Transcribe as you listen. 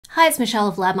Hi, it's Michelle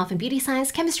of Lab Muffin Beauty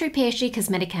Science, Chemistry PhD,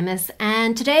 Cosmetic Chemist,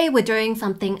 and today we're doing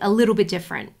something a little bit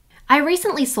different. I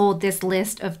recently saw this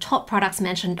list of top products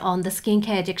mentioned on the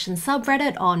skincare addiction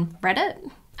subreddit on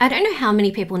Reddit. I don't know how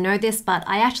many people know this, but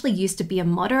I actually used to be a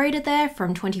moderator there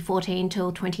from 2014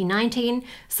 till 2019,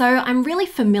 so I'm really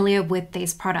familiar with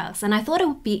these products, and I thought it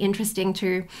would be interesting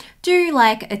to do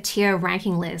like a tier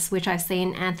ranking list, which I've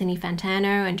seen Anthony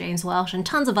Fantano and James Welsh and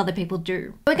tons of other people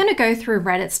do. We're going to go through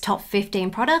Reddit's top 15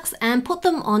 products and put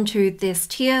them onto this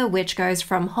tier, which goes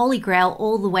from Holy Grail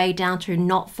all the way down to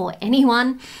not for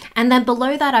anyone, and then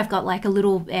below that I've got like a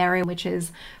little area which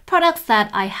is products that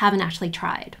I haven't actually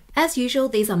tried. As usual,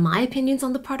 these are my opinions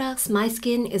on the products. My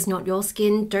skin is not your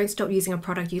skin. Don't stop using a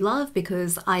product you love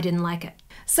because I didn't like it.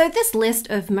 So this list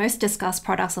of most discussed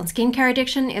products on skincare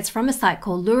addiction, it's from a site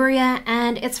called Luria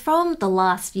and it's from the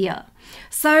last year.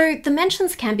 So the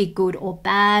mentions can be good or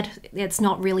bad. It's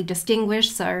not really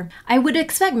distinguished, so I would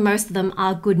expect most of them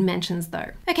are good mentions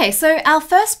though. Okay, so our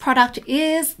first product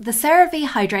is the CeraVe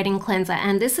Hydrating Cleanser,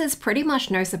 and this is pretty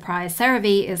much no surprise.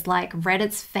 CeraVe is like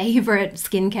Reddit's favorite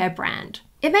skincare brand.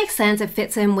 It makes sense, it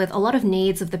fits in with a lot of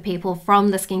needs of the people from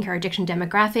the skincare addiction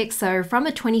demographic. So from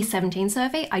a 2017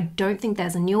 survey, I don't think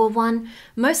there's a newer one.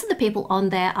 Most of the people on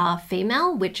there are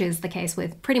female, which is the case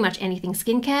with pretty much anything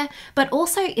skincare, but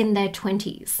also in their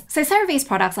 20s. So CeraVe's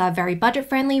products are very budget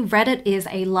friendly. Reddit is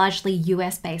a largely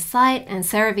US based site and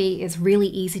CeraVe is really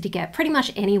easy to get pretty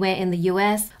much anywhere in the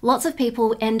US. Lots of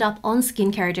people end up on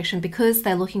skincare addiction because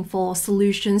they're looking for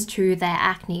solutions to their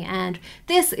acne, and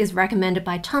this is recommended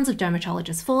by tons of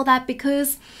dermatologists for that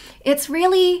because it's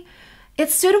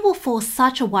suitable for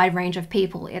such a wide range of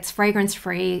people. It's fragrance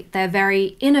free, they're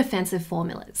very inoffensive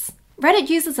formulas. Reddit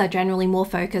users are generally more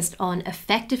focused on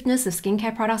effectiveness of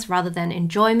skincare products rather than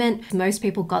enjoyment. Most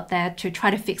people got there to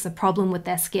try to fix a problem with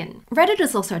their skin. Reddit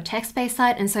is also a text-based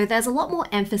site, and so there's a lot more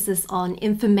emphasis on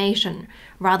information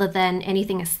rather than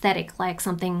anything aesthetic like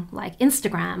something like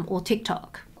Instagram or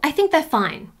TikTok. I think they're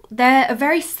fine. They're a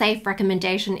very safe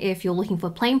recommendation if you're looking for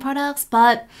plain products,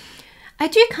 but I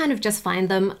do kind of just find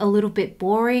them a little bit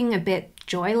boring, a bit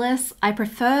joyless. I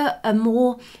prefer a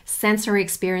more sensory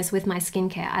experience with my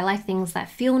skincare. I like things that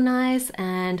feel nice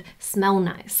and smell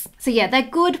nice. So yeah, they're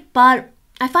good, but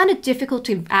I find it difficult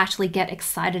to actually get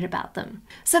excited about them.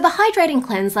 So the hydrating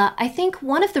cleanser, I think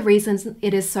one of the reasons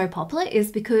it is so popular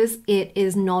is because it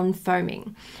is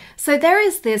non-foaming. So there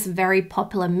is this very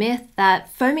popular myth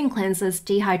that foaming cleansers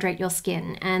dehydrate your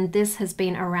skin, and this has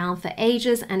been around for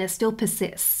ages and it still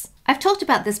persists. I've talked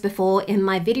about this before in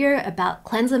my video about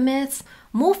cleanser myths.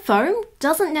 More foam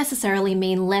doesn't necessarily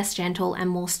mean less gentle and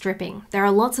more stripping. There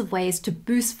are lots of ways to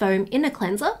boost foam in a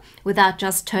cleanser without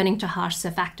just turning to harsh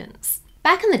surfactants.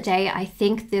 Back in the day, I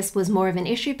think this was more of an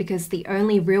issue because the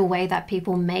only real way that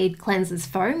people made cleansers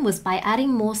foam was by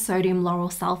adding more sodium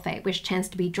lauryl sulfate, which tends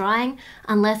to be drying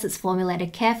unless it's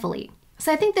formulated carefully.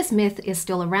 So I think this myth is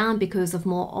still around because of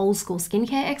more old school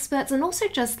skincare experts and also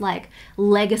just like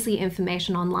legacy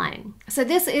information online. So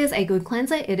this is a good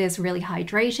cleanser. It is really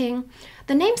hydrating.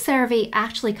 The name CeraVe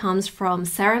actually comes from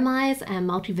ceramides and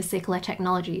multivesicular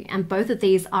technology, and both of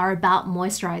these are about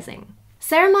moisturizing.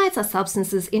 Ceramides are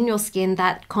substances in your skin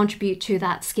that contribute to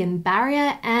that skin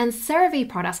barrier, and CeraVe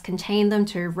products contain them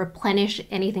to replenish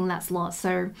anything that's lost.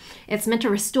 So it's meant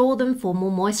to restore them for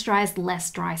more moisturized,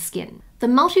 less dry skin. The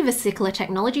multivesicular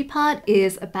technology part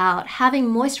is about having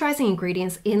moisturizing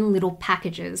ingredients in little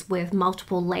packages with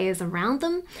multiple layers around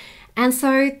them. And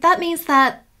so that means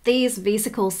that these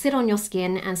vesicles sit on your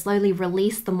skin and slowly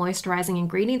release the moisturizing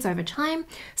ingredients over time,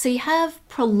 so you have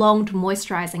prolonged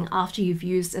moisturizing after you've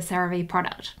used a CeraVe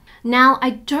product. Now, I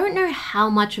don't know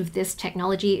how much of this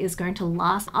technology is going to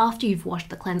last after you've washed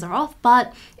the cleanser off,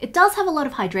 but it does have a lot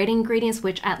of hydrating ingredients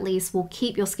which at least will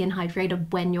keep your skin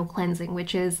hydrated when you're cleansing,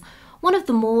 which is one of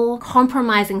the more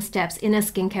compromising steps in a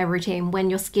skincare routine when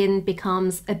your skin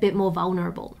becomes a bit more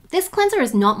vulnerable. This cleanser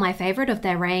is not my favorite of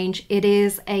their range. It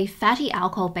is a fatty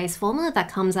alcohol-based formula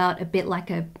that comes out a bit like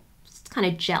a kind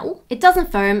of gel. It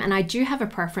doesn't foam, and I do have a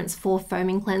preference for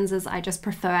foaming cleansers. I just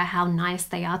prefer how nice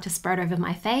they are to spread over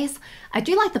my face. I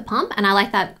do like the pump, and I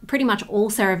like that pretty much all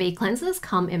CeraVe cleansers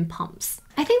come in pumps.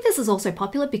 I think this is also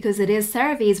popular because it is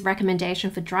CeraVe's recommendation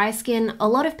for dry skin. A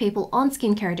lot of people on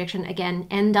skincare addiction, again,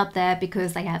 end up there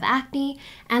because they have acne,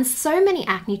 and so many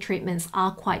acne treatments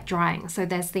are quite drying. So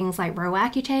there's things like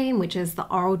Roaccutane, which is the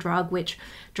oral drug which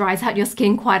dries out your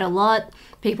skin quite a lot.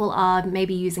 People are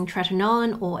maybe using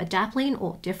tretinoin or adapalene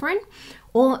or different,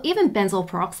 or even benzoyl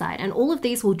peroxide, and all of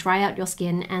these will dry out your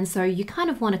skin, and so you kind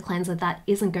of want a cleanser that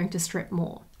isn't going to strip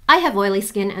more. I have oily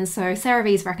skin, and so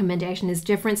CeraVe's recommendation is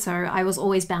different, so I was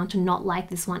always bound to not like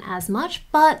this one as much,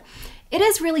 but It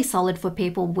is really solid for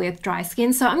people with dry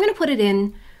skin, so I'm going to put it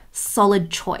in solid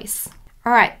choice.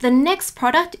 All right, the next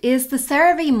product is the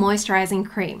CeraVe Moisturizing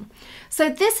Cream. So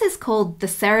this is called the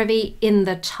CeraVe in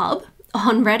the tub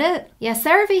on Reddit. Yeah,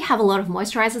 CeraVe have a lot of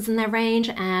moisturizers in their range,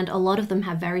 and a lot of them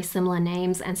have very similar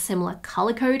names and similar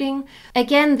color coding.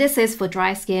 Again, this is for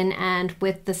dry skin, and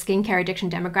with the skincare addiction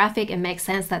demographic, it makes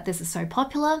sense that this is so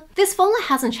popular. This formula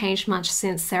hasn't changed much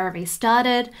since CeraVe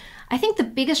started. I think the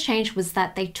biggest change was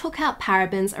that they took out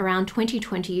parabens around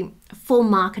 2020 for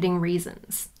marketing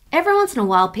reasons. Every once in a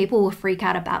while, people will freak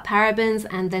out about parabens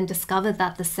and then discover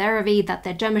that the CeraVe that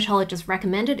their dermatologist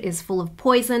recommended is full of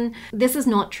poison. This is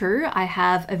not true. I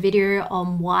have a video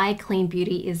on why clean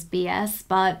beauty is BS,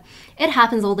 but it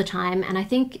happens all the time, and I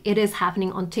think it is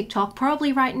happening on TikTok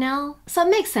probably right now. So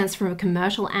it makes sense from a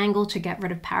commercial angle to get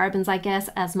rid of parabens, I guess,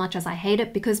 as much as I hate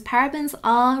it, because parabens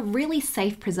are really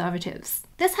safe preservatives.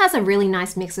 This has a really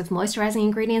nice mix of moisturizing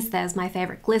ingredients. There's my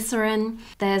favorite glycerin.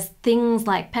 There's things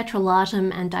like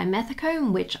petrolatum and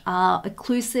dimethicone, which are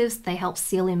occlusives. They help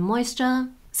seal in moisture.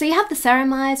 So you have the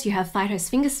ceramides, you have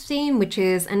phytosphingosine, which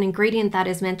is an ingredient that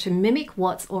is meant to mimic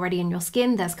what's already in your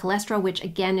skin. There's cholesterol, which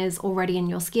again is already in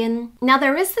your skin. Now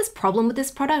there is this problem with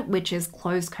this product, which is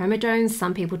closed comedones.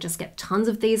 Some people just get tons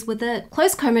of these with it.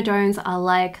 Closed comedones are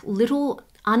like little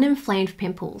uninflamed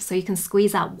pimples. So you can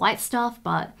squeeze out white stuff,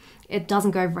 but it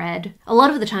doesn't go red. A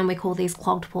lot of the time we call these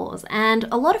clogged pores, and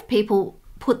a lot of people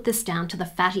put this down to the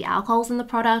fatty alcohols in the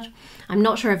product. I'm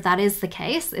not sure if that is the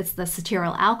case. It's the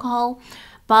cetyl alcohol.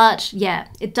 But yeah,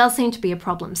 it does seem to be a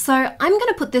problem. So I'm going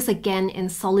to put this again in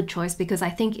solid choice because I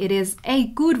think it is a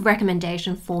good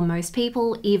recommendation for most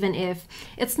people, even if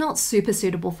it's not super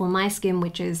suitable for my skin,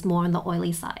 which is more on the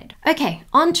oily side. Okay,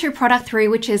 on to product 3,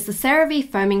 which is the CeraVe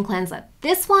Foaming Cleanser.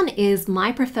 This one is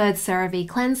my preferred CeraVe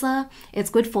cleanser. It's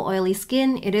good for oily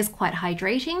skin. It is quite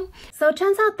hydrating. So it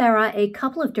turns out there are a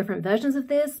couple of different versions of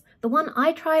this. The one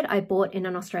I tried, I bought in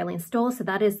an Australian store, so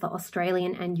that is the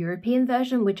Australian and European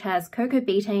version, which has cocoa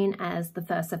betaine as the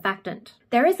first surfactant.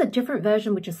 There is a different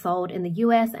version which is sold in the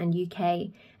US and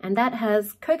UK, and that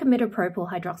has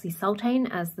cocamidopropyl hydroxysultane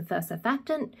as the first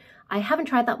surfactant. I haven't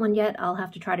tried that one yet. I'll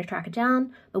have to try to track it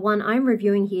down. The one I'm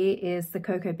reviewing here is the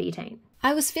cocoa betaine.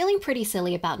 I was feeling pretty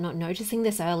silly about not noticing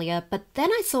this earlier, but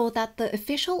then I saw that the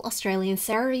official Australian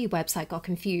CeraVe website got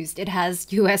confused. It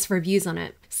has US reviews on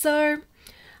it. So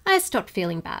I stopped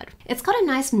feeling bad. It's got a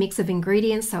nice mix of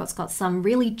ingredients, so it's got some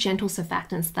really gentle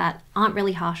surfactants that aren't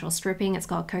really harsh or stripping. It's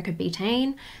got cocoa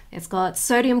betaine, it's got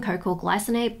sodium cocoyl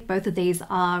glycinate. Both of these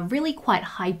are really quite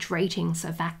hydrating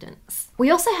surfactants. We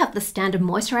also have the standard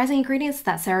moisturizing ingredients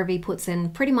that CeraVe puts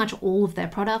in pretty much all of their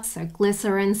products, so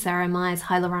glycerin, ceramides,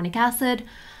 hyaluronic acid.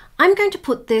 I'm going to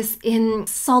put this in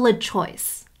solid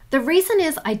choice. The reason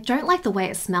is I don't like the way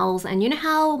it smells, and you know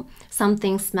how some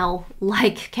things smell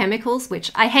like chemicals,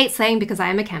 which I hate saying because I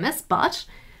am a chemist, but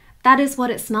that is what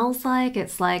it smells like.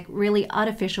 It's like really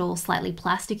artificial, slightly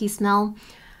plasticky smell.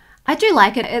 I do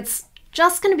like it. It's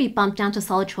just going to be bumped down to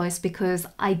solid choice because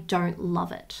I don't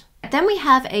love it. Then we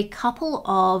have a couple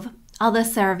of other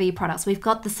CeraVe products. We've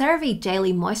got the CeraVe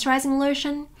Daily Moisturizing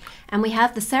Lotion, and we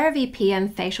have the CeraVe PM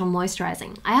Facial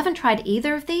Moisturizing. I haven't tried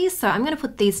either of these, so I'm going to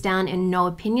put these down in no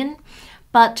opinion.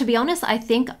 But to be honest, I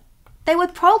think they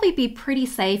would probably be pretty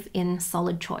safe in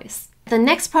solid choice. The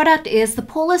next product is the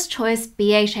Paula's Choice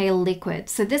BHA Liquid.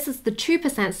 So this is the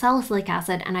 2% salicylic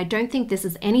acid, and I don't think this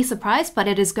is any surprise, but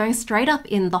it is going straight up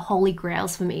in the holy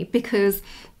grails for me because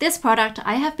this product,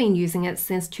 I have been using it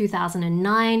since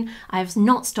 2009. I've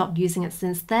not stopped using it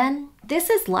since then. This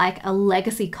is like a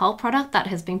legacy cult product that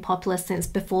has been popular since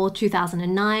before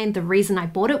 2009. The reason I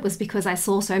bought it was because I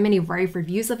saw so many rave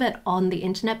reviews of it on the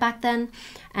internet back then.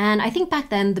 And I think back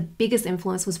then the biggest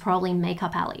influence was probably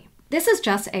Makeup Alley. This is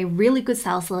just a really good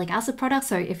salicylic acid product,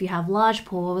 so if you have large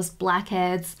pores,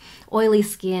 blackheads, oily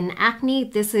skin, acne,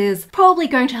 this is probably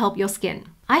going to help your skin.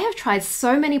 I have tried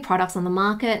so many products on the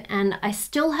market and I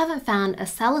still haven't found a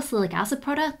salicylic acid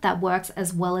product that works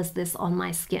as well as this on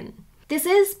my skin. This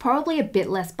is probably a bit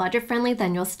less budget friendly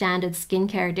than your standard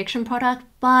skincare addiction product,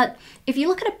 but if you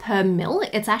look at it per mil,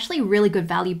 it's actually really good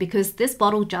value because this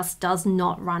bottle just does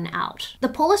not run out. The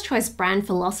Paula's Choice brand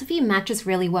philosophy matches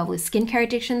really well with skincare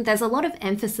addiction. There's a lot of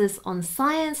emphasis on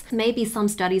science. Maybe some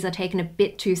studies are taken a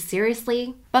bit too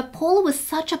seriously, but Paula was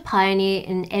such a pioneer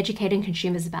in educating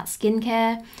consumers about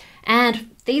skincare,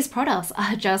 and these products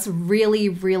are just really,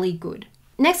 really good.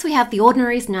 Next, we have The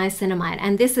Ordinary's Niacinamide,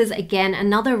 and this is again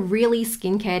another really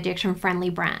skincare addiction friendly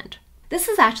brand. This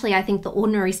is actually, I think, The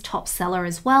Ordinary's top seller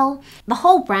as well. The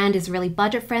whole brand is really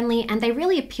budget friendly and they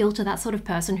really appeal to that sort of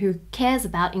person who cares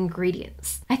about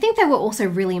ingredients. I think they were also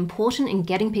really important in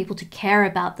getting people to care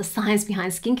about the science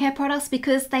behind skincare products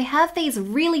because they have these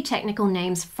really technical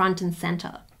names front and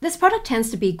center. This product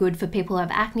tends to be good for people who have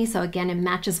acne, so again, it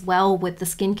matches well with the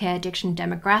skincare addiction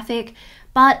demographic,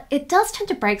 but it does tend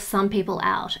to break some people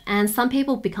out, and some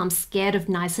people become scared of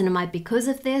niacinamide because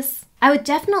of this. I would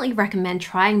definitely recommend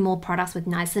trying more products with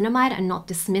niacinamide and not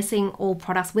dismissing all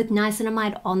products with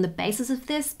niacinamide on the basis of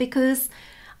this, because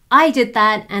I did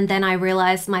that and then I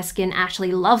realized my skin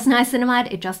actually loves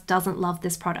niacinamide, it just doesn't love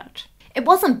this product. It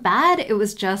wasn't bad, it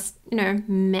was just,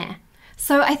 meh.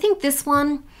 So I think this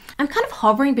one, I'm kind of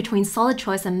hovering between solid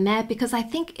choice and meh because I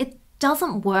think it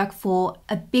doesn't work for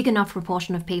a big enough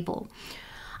proportion of people.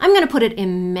 I'm going to put it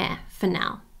in meh for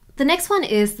now. The next one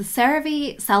is the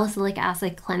CeraVe Salicylic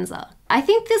Acid Cleanser. I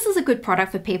think this is a good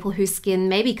product for people whose skin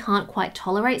maybe can't quite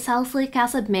tolerate salicylic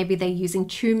acid. Maybe they're using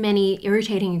too many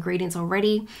irritating ingredients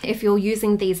already. If you're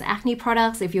using these acne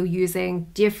products, if you're using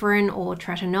Differin or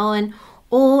tretinoin,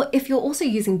 or if you're also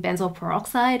using benzoyl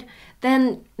peroxide,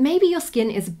 then maybe your skin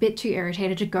is a bit too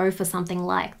irritated to go for something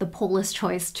like the Paula's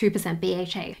Choice 2%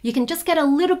 BHA. You can just get a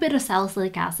little bit of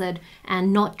salicylic acid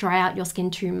and not dry out your skin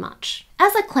too much.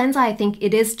 As a cleanser, I think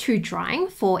it is too drying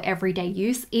for everyday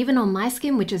use. Even on my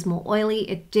skin, which is more oily,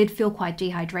 it did feel quite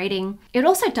dehydrating. It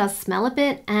also does smell a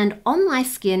bit, and on my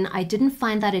skin, I didn't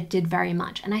find that it did very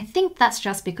much. And I think that's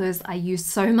just because I used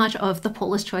so much of the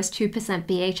Paula's Choice 2%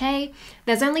 BHA.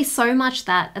 There's only so much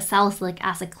that a salicylic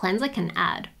acid cleanser can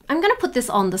add. I'm going to put this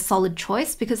on the solid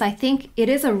choice because I think it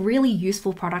is a really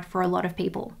useful product for a lot of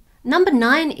people. Number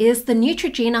 9 is the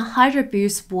Neutrogena Hydro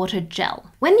Boost Water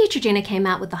Gel. When Neutrogena came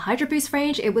out with the Hydro Boost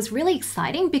range, it was really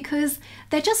exciting because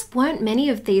there just weren't many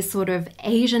of these sort of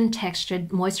Asian textured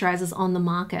moisturizers on the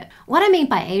market. What I mean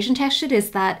by Asian textured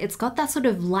is that it's got that sort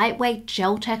of lightweight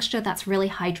gel texture that's really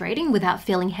hydrating without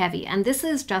feeling heavy, and this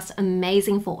is just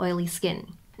amazing for oily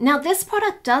skin. Now, this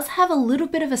product does have a little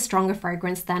bit of a stronger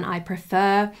fragrance than I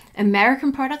prefer.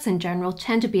 American products in general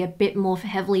tend to be a bit more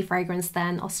heavily fragranced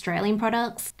than Australian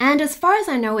products. And as far as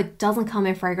I know, it doesn't come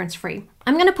in fragrance free.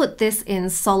 I'm going to put this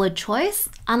in solid choice,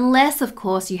 unless of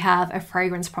course you have a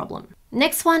fragrance problem.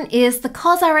 Next one is the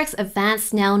CosRx Advanced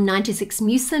Snail 96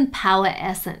 Mucin Power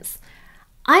Essence.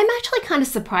 I'm actually kind of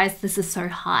surprised this is so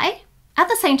high. At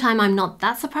the same time, I'm not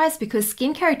that surprised because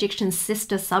Skincare Addiction's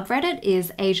sister subreddit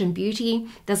is Asian Beauty.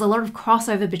 There's a lot of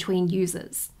crossover between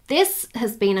users. This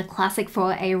has been a classic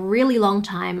for a really long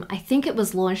time. I think it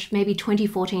was launched maybe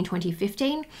 2014,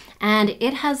 2015, and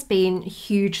it has been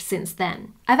huge since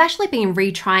then. I've actually been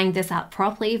retrying this out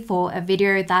properly for a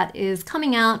video that is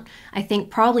coming out, I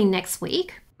think probably next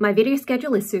week. My video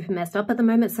schedule is super messed up at the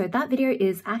moment, so that video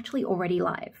is actually already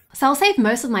live. So I'll save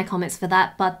most of my comments for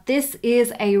that, but this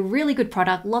is a really good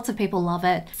product. Lots of people love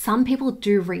it. Some people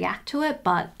do react to it,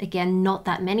 but again, not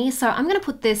that many. So I'm gonna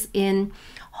put this in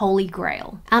Holy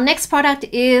Grail. Our next product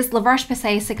is La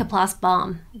Roche-Posay Cicaplast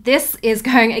Balm. This is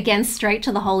going again straight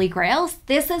to the Holy Grails.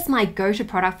 This is my go-to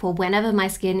product for whenever my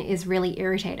skin is really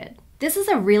irritated. This is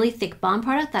a really thick balm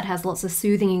product that has lots of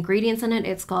soothing ingredients in it.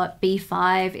 It's got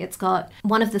B5, it's got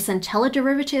one of the centella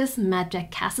derivatives,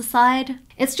 madecassoside.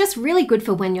 It's just really good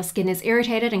for when your skin is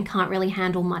irritated and can't really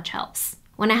handle much else.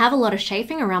 When I have a lot of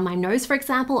chafing around my nose, for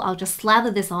example, I'll just slather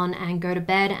this on and go to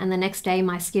bed, and the next day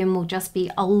my skin will just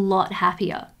be a lot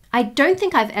happier. I don't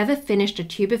think I've ever finished a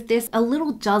tube of this. A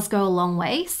little does go a long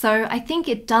way, so I think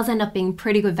it does end up being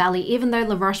pretty good value, even though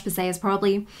La Roche-Posay is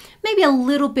probably maybe a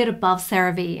little bit above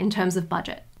CeraVe in terms of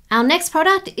budget. Our next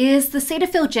product is the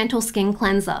Cetaphil Gentle Skin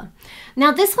Cleanser.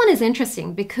 Now this one is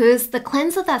interesting because the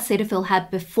cleanser that Cetaphil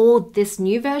had before this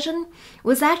new version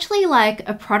was actually like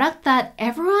a product that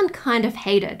everyone kind of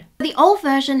hated. The old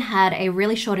version had a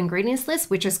really short ingredients list,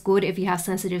 which is good if you have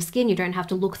sensitive skin. You don't have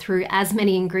to look through as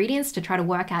many ingredients to try to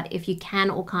work out if you can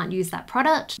or can't use that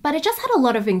product. But it just had a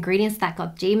lot of ingredients that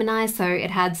got demonized. So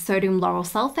it had sodium lauryl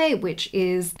sulfate, which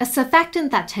is a surfactant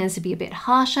that tends to be a bit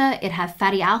harsher. It had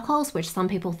fatty alcohols, which some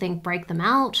people think break them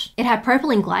out. It had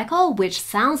propylene glycol, which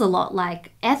sounds a lot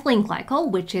like ethylene glycol,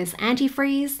 which is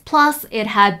antifreeze. Plus it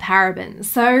had parabens.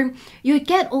 So you would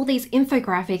get all these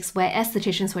infographics where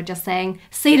estheticians were just saying,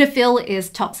 Cetaphil is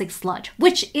toxic sludge,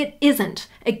 which it isn't.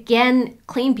 Again,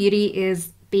 clean beauty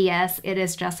is BS. It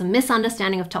is just a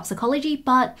misunderstanding of toxicology,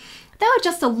 but there were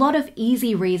just a lot of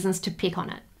easy reasons to pick on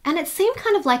it. And it seemed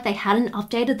kind of like they hadn't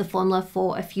updated the formula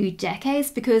for a few decades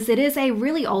because it is a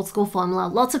really old school formula.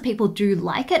 Lots of people do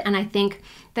like it, and I think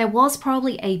there was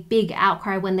probably a big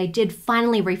outcry when they did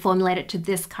finally reformulate it to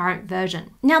this current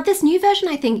version. Now, this new version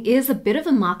I think is a bit of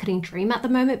a marketing dream at the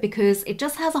moment because it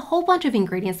just has a whole bunch of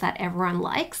ingredients that everyone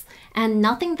likes and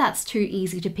nothing that's too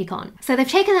easy to pick on. So they've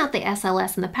taken out the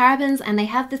SLS and the parabens, and they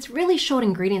have this really short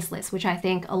ingredients list, which I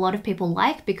think a lot of people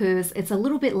like because it's a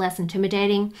little bit less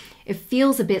intimidating. It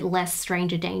feels a bit less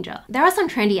stranger danger. There are some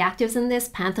trendy actives in this,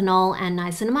 panthenol and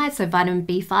niacinamide, so vitamin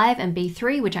B5 and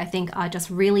B3, which I think are just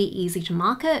really easy to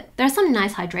market. There are some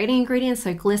nice hydrating ingredients,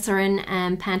 so glycerin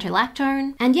and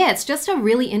pantolactone. And yeah, it's just a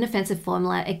really inoffensive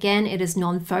formula. Again, it is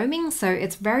non-foaming, so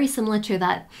it's very similar to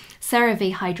that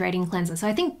CeraVe hydrating cleanser. So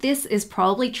I think this is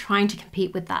probably trying to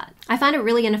compete with that. I find it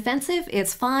really inoffensive.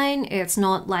 It's fine. It's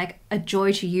not like a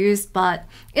joy to use, but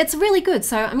it's really good.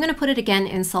 So I'm going to put it again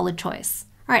in solid choice.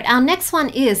 All right, our next one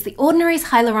is The Ordinary's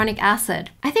hyaluronic acid.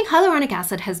 I think hyaluronic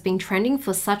acid has been trending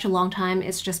for such a long time.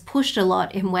 It's just pushed a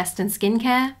lot in Western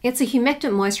skincare. It's a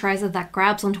humectant moisturizer that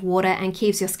grabs onto water and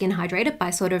keeps your skin hydrated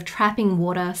by sort of trapping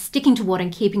water, sticking to water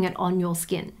and keeping it on your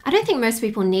skin. I don't think most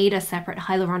people need a separate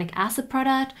hyaluronic acid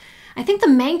product. I think the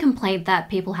main complaint that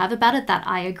people have about it that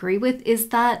I agree with is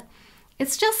that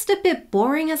it's just a bit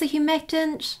boring as a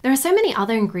humectant. There are so many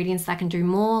other ingredients that can do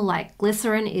more, like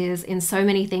glycerin is in so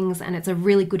many things and it's a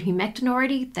really good humectant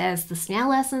already. There's the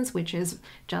snail essence, which is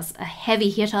just a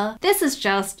heavy hitter. This is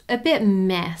just a bit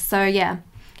meh. So yeah,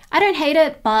 I don't hate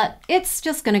it, but it's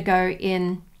just gonna go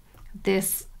in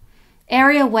this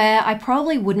area where I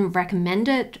probably wouldn't recommend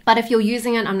it. But if you're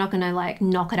using it, I'm not gonna like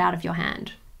knock it out of your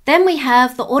hand. Then we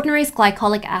have The Ordinary's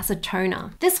Glycolic Acid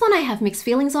Toner. This one I have mixed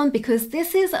feelings on because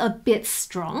this is a bit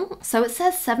strong. So it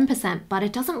says 7%, but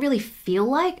it doesn't really feel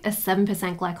like a 7%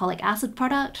 glycolic acid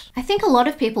product. I think a lot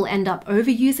of people end up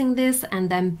overusing this and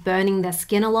then burning their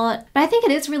skin a lot, but I think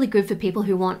it is really good for people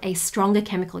who want a stronger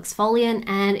chemical exfoliant,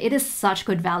 and it is such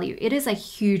good value. It is a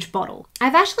huge bottle.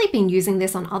 I've actually been using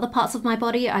this on other parts of my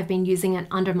body. I've been using it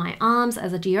under my arms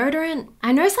as a deodorant.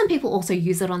 I know some people also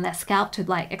use it on their scalp to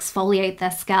like exfoliate their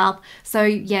scalp. So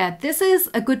yeah, this is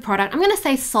a good product. I'm going to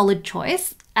say solid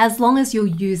choice as long as you're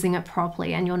using it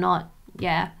properly and you're not,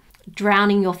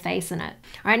 drowning your face in it.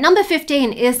 All right, number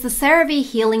 15 is the CeraVe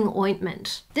Healing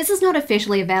Ointment. This is not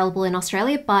officially available in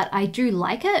Australia, but I do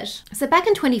like it. So back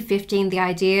in 2015, the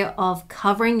idea of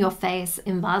covering your face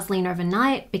in Vaseline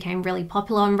overnight became really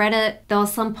popular on Reddit. There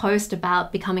was some post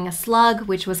about becoming a slug,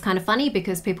 which was kind of funny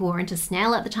because people were into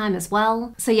snail at the time as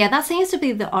well. So yeah, that seems to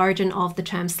be the origin of the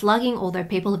term slugging, although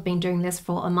people have been doing this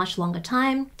for a much longer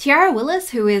time. Tiara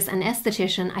Willis, who is an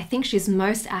esthetician, I think she's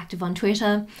most active on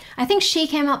Twitter. I think she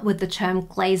came up with the term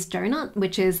glazed donut,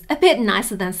 which is a bit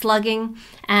nicer than slugging.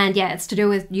 And yeah, it's to do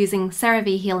with using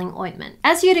CeraVe Healing Ointment.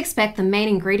 As you'd expect, the main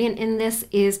ingredient in this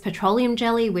is petroleum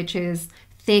jelly, which is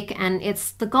thick and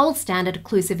it's the gold standard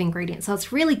occlusive ingredient, so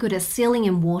it's really good at sealing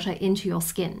in water into your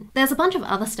skin. There's a bunch of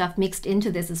other stuff mixed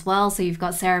into this as well, so you've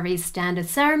got CeraVe's standard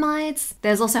ceramides,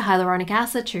 there's also hyaluronic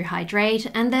acid to hydrate,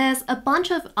 and there's a bunch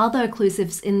of other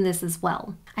occlusives in this as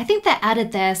well. I think they're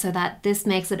added there so that this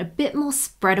makes it a bit more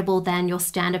spreadable than your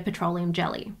standard petroleum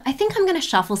jelly. I think I'm going to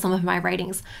shuffle some of my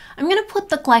ratings. I'm going to put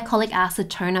the glycolic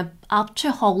acid toner up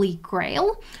to Holy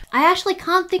Grail. I actually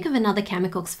can't think of another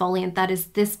chemical exfoliant that is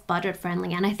this budget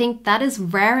friendly, and I think that is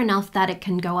rare enough that it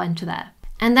can go into there.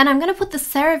 And then I'm going to put the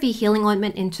CeraVe Healing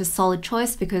Ointment into solid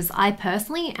choice because I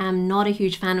personally am not a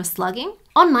huge fan of slugging.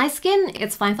 On my skin,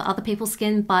 it's fine for other people's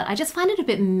skin, but I just find it a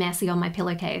bit messy on my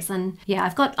pillowcase. And yeah,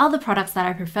 I've got other products that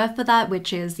I prefer for that,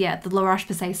 which is, the La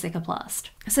Roche-Posay Cicaplast.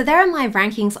 So there are my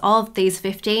rankings of these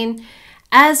 15.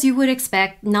 As you would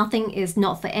expect, nothing is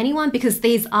not for anyone because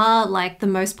these are like the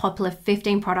most popular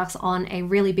 15 products on a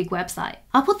really big website.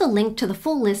 I'll put the link to the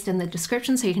full list in the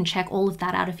description so you can check all of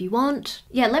that out if you want.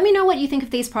 Yeah, let me know what you think of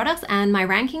these products and my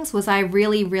rankings. Was I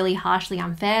really harshly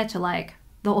unfair to like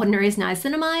The Ordinary's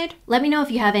niacinamide? Let me know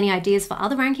if you have any ideas for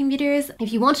other ranking videos.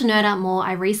 If you want to nerd out more,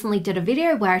 I recently did a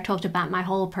video where I talked about my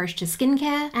whole approach to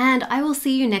skincare, and I will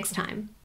see you next time.